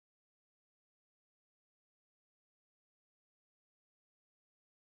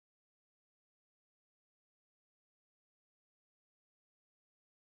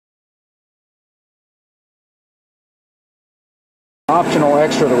Optional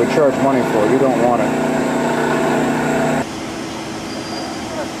extra that we charge money for. You don't want it.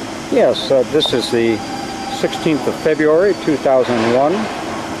 Yes, this is the 16th of February 2001.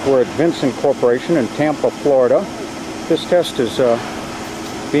 We're at Vincent Corporation in Tampa, Florida. This test is we're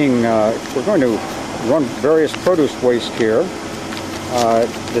going to run various produce waste here.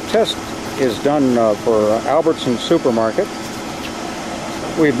 The test is done for Albertson Supermarket.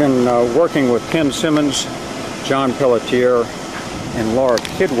 We've been working with Ken Simmons, John Pelletier, and Laura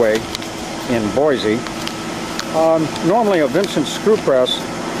Kidway in Boise. Normally a Vincent screw press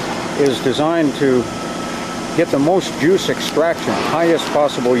is designed to get the most juice extraction, highest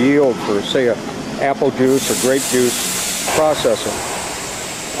possible yield for, say, a apple juice or grape juice processing.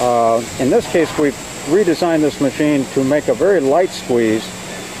 In this case, we've redesigned this machine to make a very light squeeze.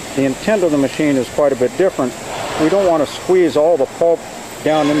 The intent of the machine is quite a bit different. We don't want to squeeze all the pulp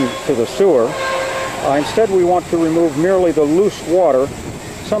down into the sewer. Instead, we want to remove merely the loose water,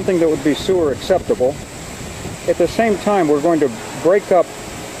 something that would be sewer acceptable. At the same time, we're going to break up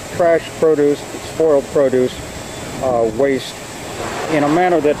trash produce, spoiled produce, waste in a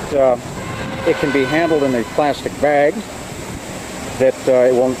manner that it can be handled in a plastic bag, that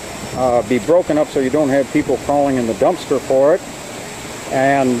it won't be broken up so you don't have people crawling in the dumpster for it,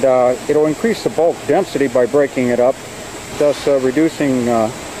 and it'll increase the bulk density by breaking it up, thus reducing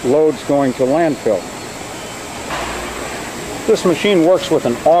loads going to landfill. This machine works with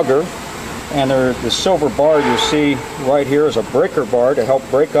an auger, and the silver bar you see right here is a breaker bar to help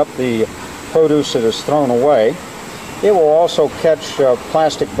break up the produce that is thrown away. It will also catch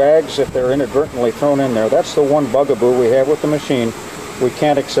plastic bags if they're inadvertently thrown in there. That's the one bugaboo we have with the machine. We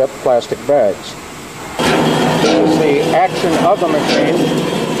can't accept plastic bags. This is the action of the machine,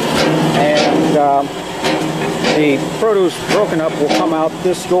 and the produce broken up will come out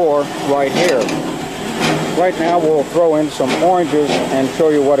this door right here. Right now we'll throw in some oranges and show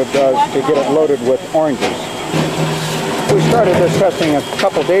you what it does to get it loaded with oranges. We started this testing a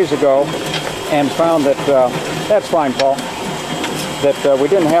couple days ago and found that, that's fine, Paul, that we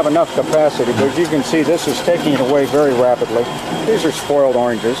didn't have enough capacity, but as you can see, this is taking it away very rapidly. These are spoiled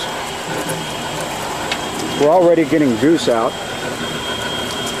oranges. We're already getting juice out,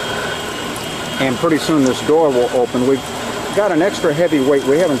 and pretty soon this door will open. We've got an extra heavy weight.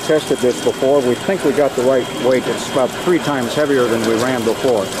 We haven't tested this before. We think we got the right weight. It's about 3 times heavier than we ran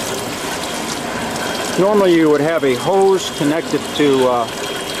before. Normally you would have a hose connected to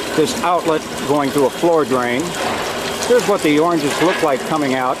this outlet going to a floor drain. Here's what the oranges look like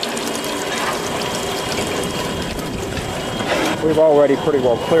coming out. We've already pretty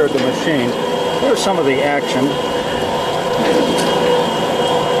well cleared the machine. Here's some of the action.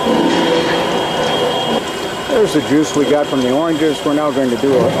 There's the juice we got from the oranges. We're now going to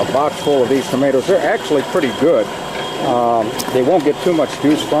do a box full of these tomatoes. They're actually pretty good. They won't get too much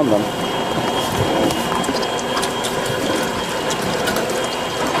juice from them.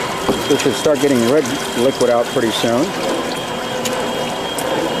 This should start getting red liquid out pretty soon.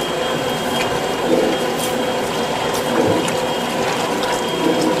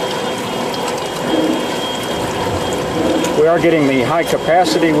 We are getting the high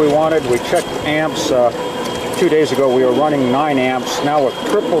capacity we wanted. We checked amps. 2 days ago we were running 9 amps. Now with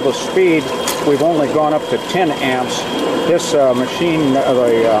triple the speed, we've only gone up to 10 amps. This machine,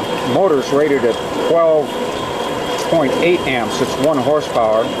 the motor's rated at 12.8 amps. It's 1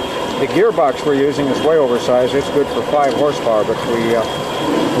 horsepower. The gearbox we're using is way oversized. It's good for 5 horsepower, but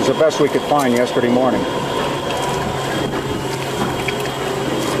it was the best we could find yesterday morning.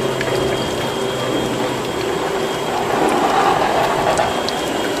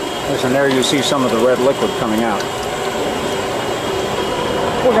 And there you see some of the red liquid coming out.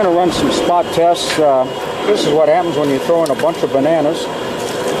 We're going to run some spot tests. This is what happens when you throw in a bunch of bananas.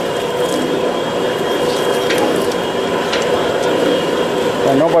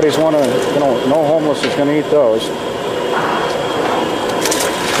 And nobody's want to, no homeless is going to eat those.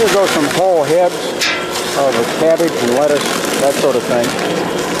 Here goes some whole heads of cabbage and lettuce, that sort of thing.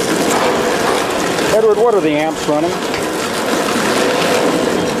 Edward, what are the amps running?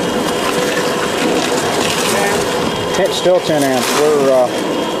 Still 10 amps. We're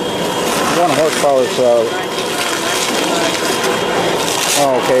 1 horsepower.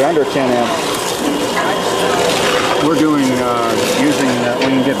 Okay, under 10 amps. We're doing using we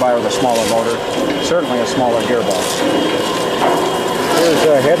can get by with a smaller motor, certainly a smaller gearbox. Here's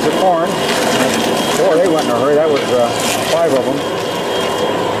heads of corn. Boy, they went in a hurry. That was 5 of them.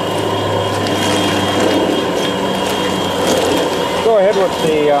 Go ahead with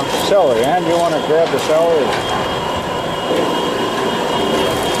the celery. And you want to grab the celery?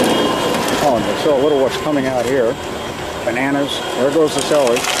 Oh, and so a little what's coming out here. bananas. There goes the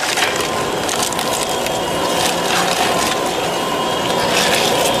celery.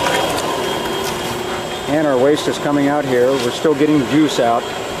 And our waste is coming out here. We're still getting juice out.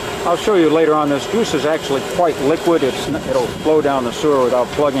 I'll show you later on. This juice is actually quite liquid. It'll flow down the sewer without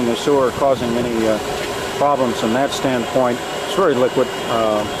plugging the sewer or causing any problems from that standpoint. It's very liquid.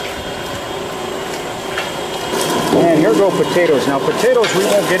 And here go potatoes. Now potatoes, we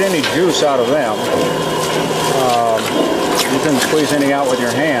won't get any juice out of them. You can squeeze any out with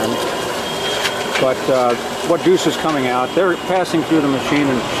your hand. But what juice is coming out, they're passing through the machine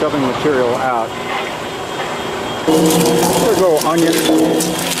and shoving material out. There go onions.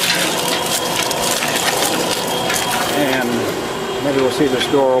 And maybe we'll see this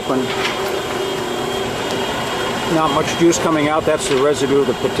door open. Not much juice coming out. That's the residue of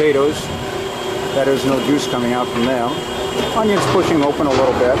the potatoes. That is no juice coming out from them. Onions pushing open a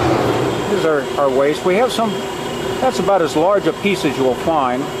little bit. Here's our waste. We have some, that's about as large a piece as you will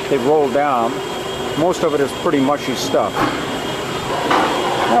find. They've rolled down. Most of it is pretty mushy stuff.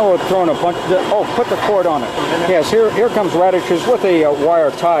 Now we're throwing a bunch of, oh, put the cord on it. Yes, here comes radishes with a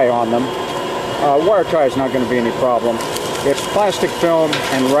wire tie on them. Wire tie is not going to be any problem. It's plastic film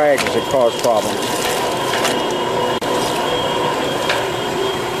and rags that cause problems.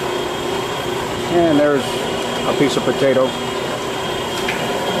 And there's a piece of potato.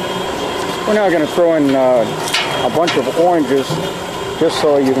 We're now going to throw in a bunch of oranges just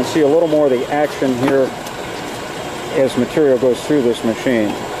so you can see a little more of the action here as material goes through this machine.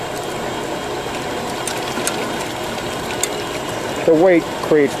 The weight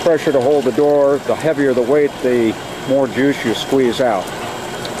creates pressure to hold the door. The heavier the weight, the more juice you squeeze out.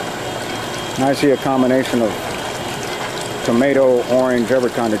 And I see a combination of tomato, orange,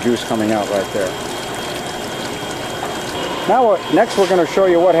 every kind of juice coming out right there. Now, next we're going to show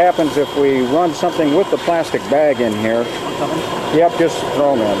you what happens if we run something with the plastic bag in here. Yep, just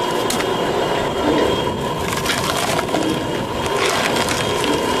throw them in.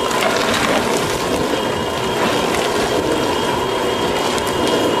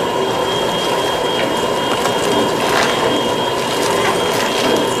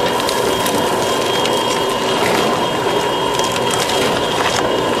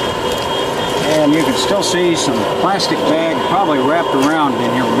 And you can still see some plastic bag probably wrapped around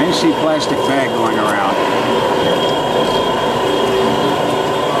in here. We may see plastic bag going around.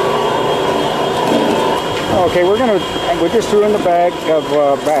 Okay, we just threw in the bag of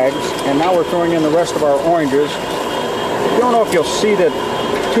bags, and now we're throwing in the rest of our oranges. I don't know if you'll see that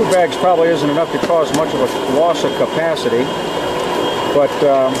 2 bags probably isn't enough to cause much of a loss of capacity, but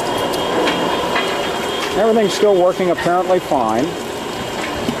everything's still working apparently fine.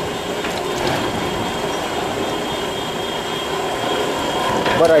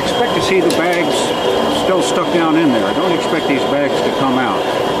 But I expect to see the bags still stuck down in there. I don't expect these bags to come out.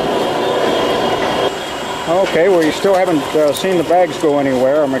 Okay, well, you still haven't seen the bags go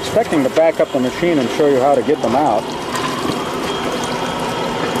anywhere. I'm expecting to back up the machine and show you how to get them out.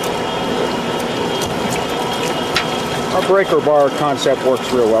 Our breaker bar concept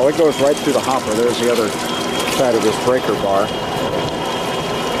works real well. It goes right through the hopper. There's the other side of this breaker bar.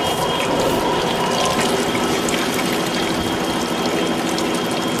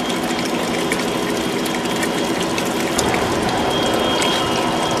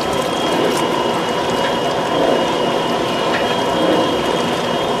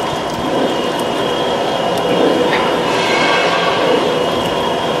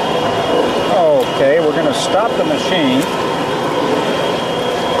 Okay, we're going to stop the machine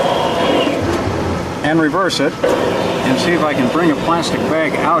and reverse it and see if I can bring a plastic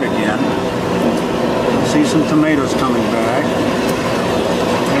bag out again. See some tomatoes coming back.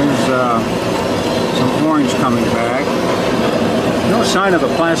 There's some orange coming back. No sign of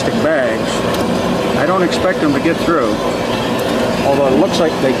the plastic bags. I don't expect them to get through, although it looks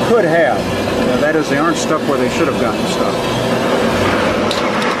like they could have. That is, they aren't stuck where they should have gotten stuck.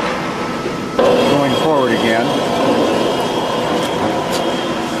 Going forward again.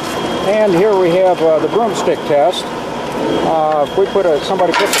 And here we have the broomstick test. If we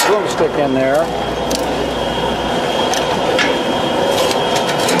somebody put the broomstick in there,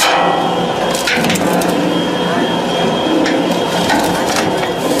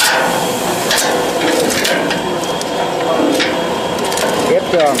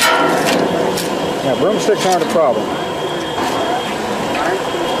 yeah, broomsticks aren't a problem.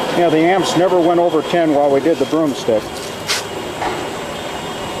 Yeah, the amps never went over 10 while we did the broomstick.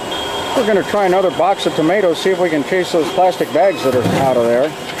 We're going to try another box of tomatoes, see if we can chase those plastic bags that are out of there.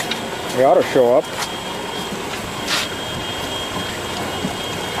 They ought to show up.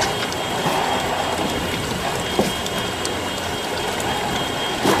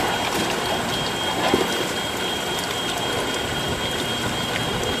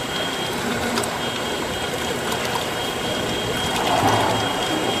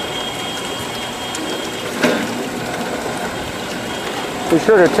 Be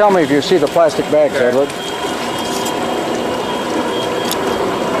sure to tell me if you see the plastic bags, okay. Edward.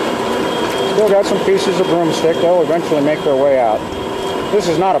 Still got some pieces of broomstick. They'll eventually make their way out. This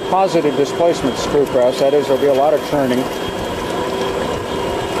is not a positive displacement screw press. That is, there'll be a lot of churning.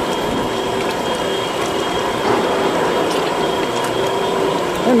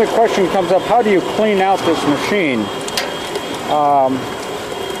 Then the question comes up, how do you clean out this machine?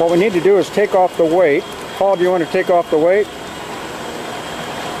 What we need to do is take off the weight. Paul, do you want to take off the weight?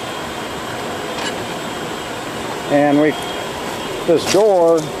 And this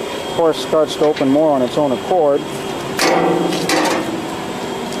door, of course, starts to open more on its own accord.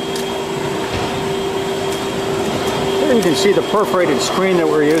 Here you can see the perforated screen that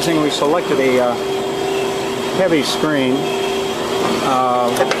we're using. We selected a heavy screen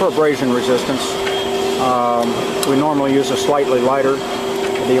for abrasion resistance. We normally use a slightly lighter.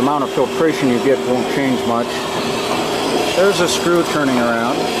 The amount of filtration you get won't change much. There's a screw turning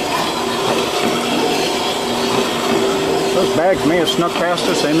around. Those bags may have snuck past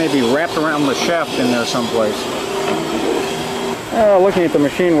us. They may be wrapped around the shaft in there someplace. Looking at the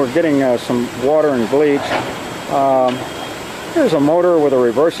machine, we're getting some water and bleach. There's a motor with a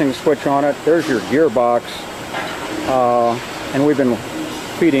reversing switch on it. There's your gearbox. And we've been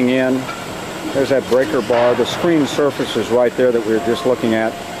feeding in. There's that breaker bar. The screen surface is right there that we were just looking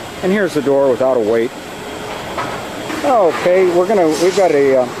at. And here's the door without a weight. Okay, we've got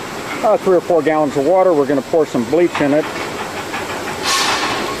a 3 or 4 gallons of water. We're going to pour some bleach in it.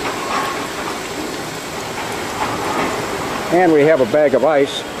 And we have a bag of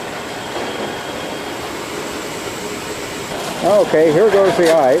ice. Okay, here goes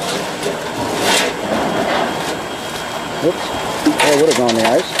the ice. Oops, there would have gone the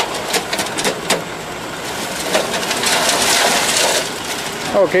ice.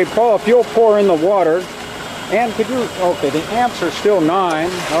 Okay, Paul, if you'll pour in the water. And could you, okay, the amps are still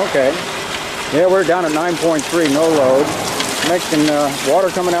 9. Okay. Yeah, we're down at 9.3, no load. Making water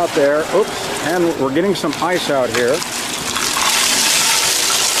coming out there. Oops, and we're getting some ice out here.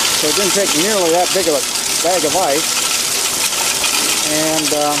 So it didn't take nearly that big of a bag of ice. And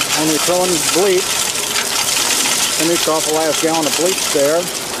when we throw in bleach, finished off the last gallon of bleach there.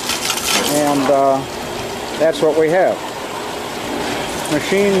 And that's what we have.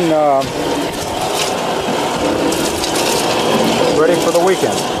 Machine ready for the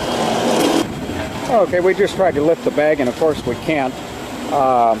weekend. Okay, we just tried to lift the bag, and of course we can't.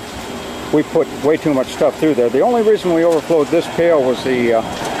 We put way too much stuff through there. The only reason we overflowed this pail was the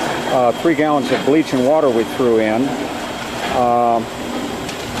 3 gallons of bleach and water we threw in.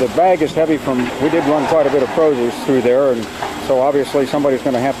 The bag is heavy from, we did run quite a bit of produce through there, and so obviously somebody's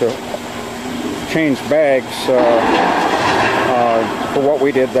going to have to change bags. For what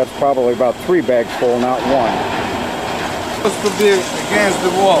we did, that's probably about 3 bags full, not 1. Supposed to be against the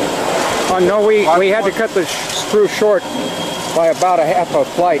wall. No, we had to cut the screw short by about a half a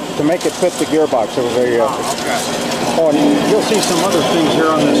flight to make it fit the gearbox. It was a. Oh, and you'll see some other things here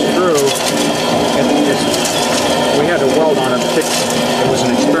on this screw. We had to weld on it. It was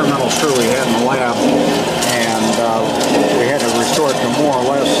an experimental screw we had in the lab, and we had to restore it to more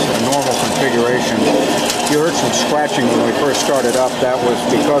or less a normal configuration. You heard some scratching when we first started up. That was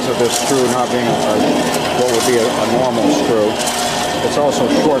because of this screw not being what would be a normal screw. It's also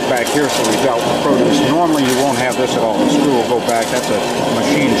short back here, so we dealt with produce. Normally you won't have this at all. The screw will go back. That's a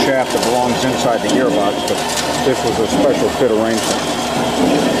machine shaft that belongs inside the gearbox, but this was a special fit arrangement.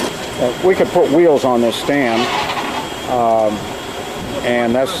 We could put wheels on this stand,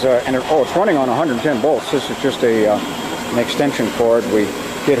 and that's it's running on 110 volts. This is just an extension cord. We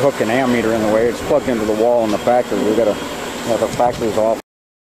did hook an ammeter in the way. It's plugged into the wall in the factory. We've got the factory's off